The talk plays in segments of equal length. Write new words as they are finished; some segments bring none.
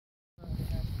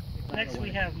Next we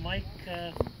have Mike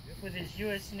with his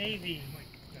USNavy.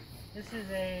 This is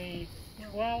a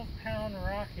 12-pound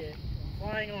rocket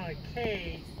flying on a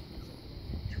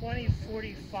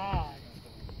K2045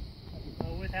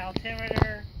 with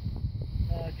altimeter,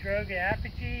 drogue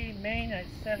apogee, main at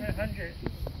 700.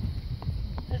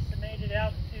 Estimated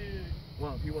out to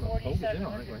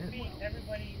 4,700 feet.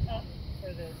 Everybody up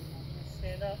for this.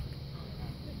 Stand up.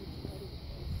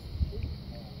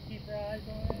 Keep your eyes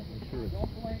on it. Sure.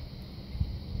 Don't blink.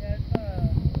 Yeah, it's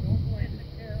don't blink the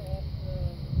care off the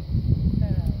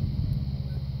pad.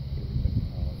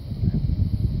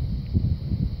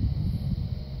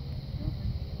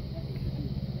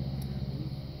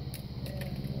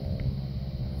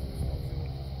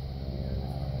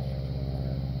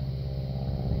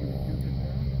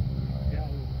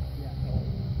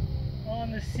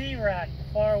 On the C rack, the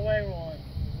far away one.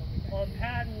 On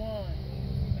pad 1.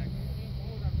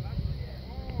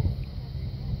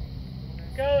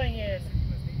 Going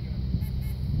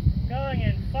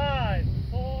in 5,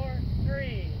 4,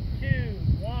 3, 2,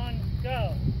 1,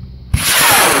 go.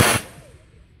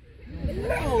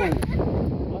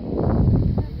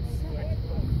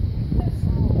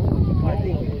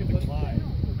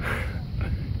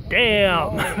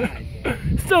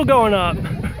 Damn! Still going up.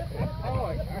 Oh,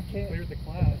 I can't clear the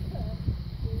cloud.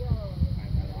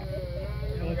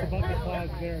 Well, it's above the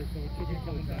clouds there, so it should be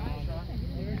coming down.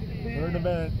 We're in a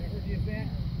minute.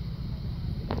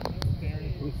 Staring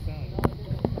at the sun.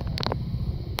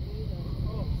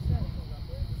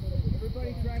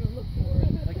 Everybody trying to look for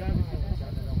it. Like I was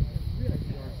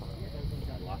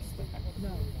lost the heck.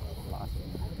 No. Lost it.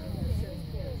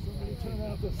 Turn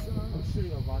off the sun. I'm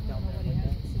shooting a rock down there like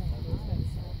that.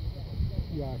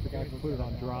 Yeah, I forgot to put it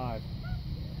on drive.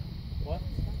 What?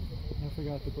 I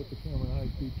forgot to put the camera on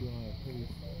high-speed drive, please.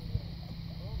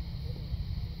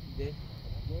 You did?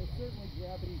 Well, certainly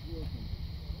gravity's working.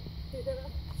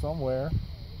 Somewhere.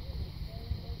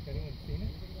 Anyone seen it?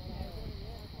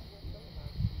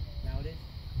 Now it is?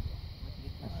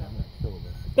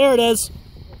 There it is.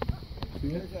 See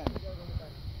it?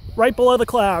 Right below the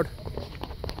cloud.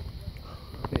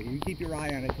 Okay, you keep your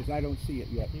eye on it because I don't see it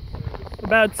yet.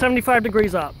 About 75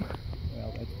 degrees up.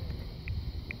 Well, that's...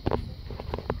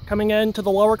 Coming into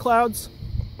the lower clouds.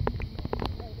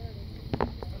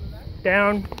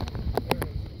 Down.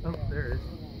 Oh, there it is.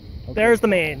 Okay. There's the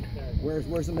main.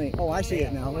 Where's the main? Oh, I see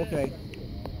it now. Okay.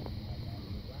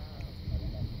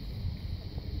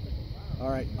 All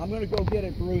right, I'm gonna go get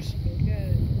it, Bruce.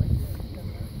 Okay.